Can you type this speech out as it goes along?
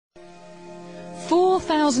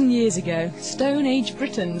4,000 years ago, Stone Age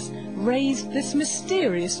Britons raised this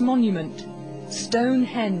mysterious monument,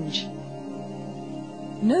 Stonehenge.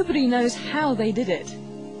 Nobody knows how they did it,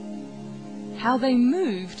 how they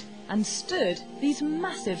moved and stood these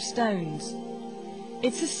massive stones.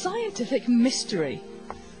 It's a scientific mystery.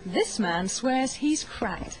 This man swears he's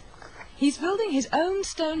cracked. He's building his own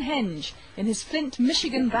Stonehenge in his Flint,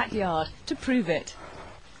 Michigan backyard to prove it.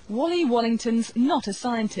 Wally Wallington's not a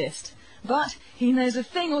scientist, but he knows a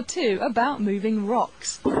thing or two about moving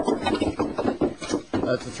rocks.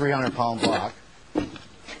 That's a 300-pound block.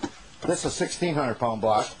 This is a 1,600-pound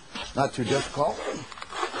block. Not too difficult.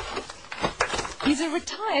 He's a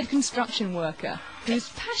retired construction worker whose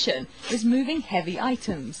passion is moving heavy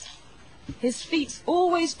items. His feats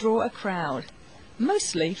always draw a crowd,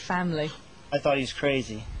 mostly family. I thought he's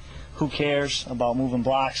crazy. Who cares about moving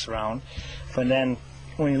blocks around? But then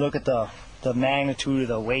when you look at the magnitude of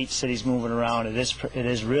the weights that he's moving around, it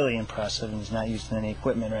is really impressive, and he's not using any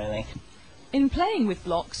equipment or anything. In playing with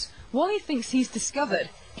blocks, Wally thinks he's discovered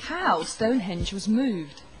how Stonehenge was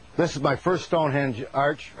moved. This is my first Stonehenge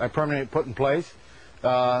arch I permanently put in place.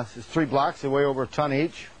 It's 3 blocks, they weigh over a ton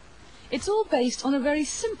each. It's all based on a very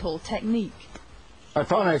simple technique. I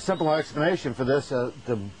found a simple explanation for this,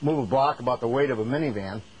 to move a block about the weight of a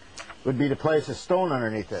minivan, would be to place a stone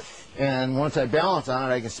underneath it. And once I balance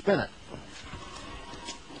on it, I can spin it.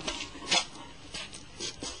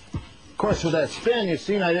 Of course, with that spin, you've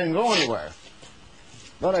seen I didn't go anywhere.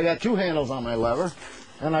 But I got 2 handles on my lever,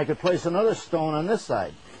 and I could place another stone on this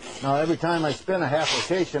side. Now, every time I spin a half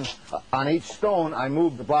rotation on each stone, I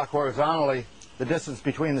move the block horizontally, the distance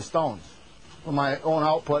between the stones. For my own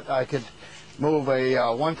output, I could move a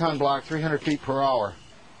 1-ton block 300 feet per hour.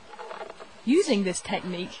 Using this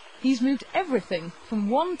technique, he's moved everything from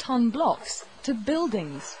 1-ton blocks to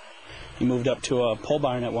buildings. He moved up to a pole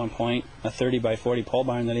barn at one point, a 30 by 40 pole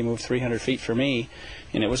barn that he moved 300 feet for me,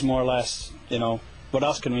 and it was more or less, you know, what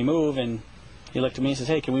else can we move? And he looked at me and says,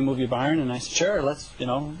 hey, can we move your barn? And I said, sure, let's, you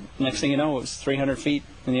know. Next thing you know, it was 300 feet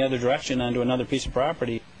in the other direction onto another piece of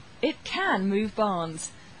property. It can move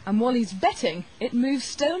barns, and Wally's betting it moves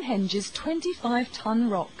Stonehenge's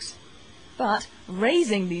 25-ton rocks. But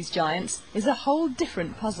raising these giants is a whole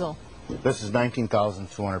different puzzle. This is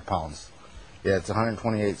 19,200 pounds. Yeah, it's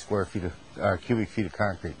 128 cubic feet of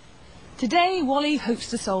concrete. Today, Wally hopes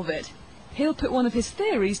to solve it. He'll put one of his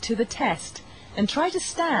theories to the test and try to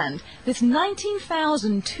stand this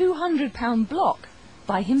 19,200-pound block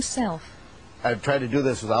by himself. I've tried to do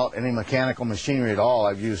this without any mechanical machinery at all.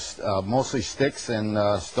 I've used mostly sticks and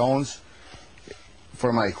stones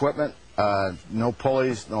for my equipment. No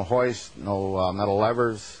pulleys, no hoist, no metal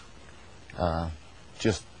levers.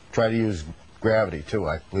 Just try to use gravity, too,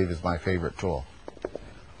 I believe is my favorite tool.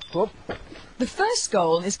 Whoop. The first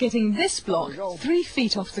goal is getting this block 3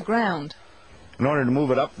 feet off the ground. In order to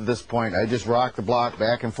move it up to this point, I just rock the block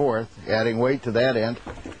back and forth, adding weight to that end,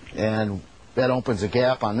 and that opens a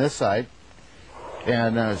gap on this side,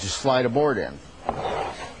 and just slide a board in.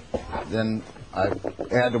 Then I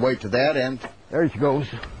add the weight to that end, there she goes,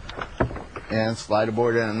 and slide a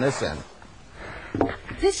board in on this end.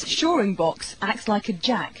 This shoring box acts like a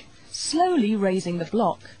jack, slowly raising the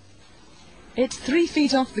block. It's 3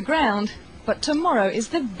 feet off the ground, but tomorrow is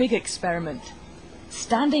the big experiment,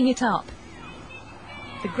 standing it up.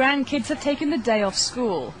 The grandkids have taken the day off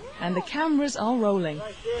school, and the cameras are rolling.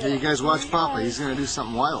 Hey, you guys watch Papa. He's going to do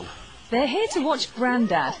something wild. They're here to watch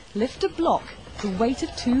Grandad lift a block the weight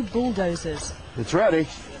of 2 bulldozers. It's ready.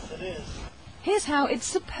 Here's how it's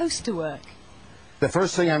supposed to work. The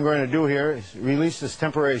first thing I'm going to do here is release this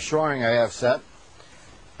temporary shoring I have set,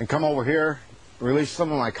 and come over here, release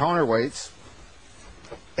some of my counterweights,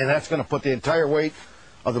 and that's going to put the entire weight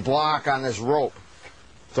of the block on this rope.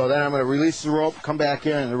 So then I'm going to release the rope, come back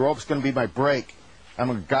in, and the rope's going to be my brake. I'm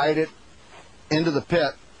going to guide it into the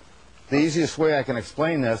pit. The easiest way I can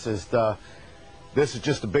explain this is this is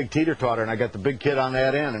just a big teeter-totter, and I got the big kid on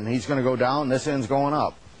that end, and he's going to go down, and this end's going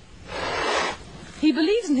up. He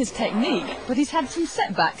believes in his technique, but he's had some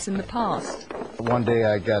setbacks in the past. One day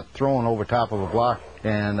I got thrown over top of a block,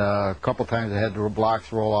 and a couple times I had the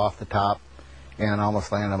blocks roll off the top and almost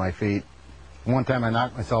land on my feet. One time I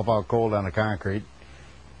knocked myself out cold on the concrete.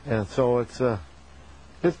 And so it's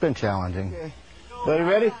been challenging. Okay. Are you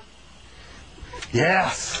ready?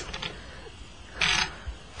 Yes!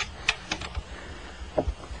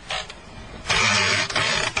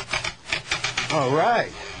 All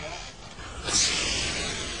right.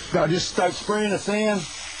 Now just start spraying the sand.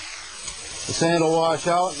 The sand will wash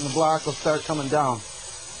out and the block will start coming down.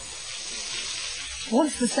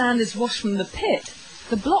 Once the sand is washed from the pit,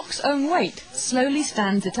 the block's own weight slowly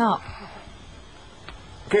stands it up.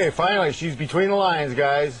 Okay, finally, she's between the lines,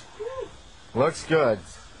 guys. Looks good.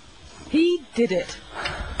 He did it.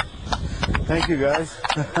 Thank you, guys.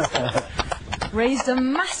 Raised a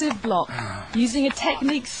massive block using a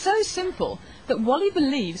technique so simple that Wally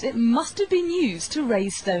believes it must have been used to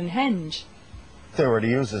raise Stonehenge. If they were to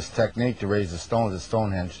use this technique to raise the stones at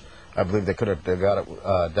Stonehenge, I believe they could have got it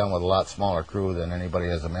done with a lot smaller crew than anybody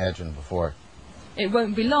has imagined before. It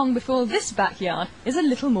won't be long before this backyard is a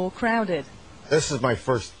little more crowded. This is my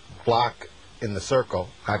first block in the circle.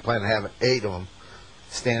 I plan to have 8 of them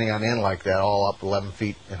standing on end like that, all up 11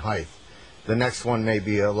 feet in height. The next one may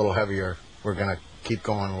be a little heavier. We're going to keep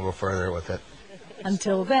going a little further with it.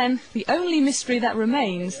 Until then, the only mystery that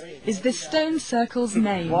remains is this stone circle's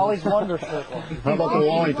name. Wally's Wonder Circle. How about the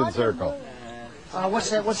Wallington Circle? What's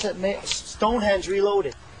that? Stonehenge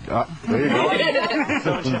Reloaded. There you go.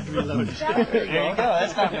 Stonehenge Reloaded. There you go.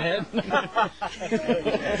 That's not bad.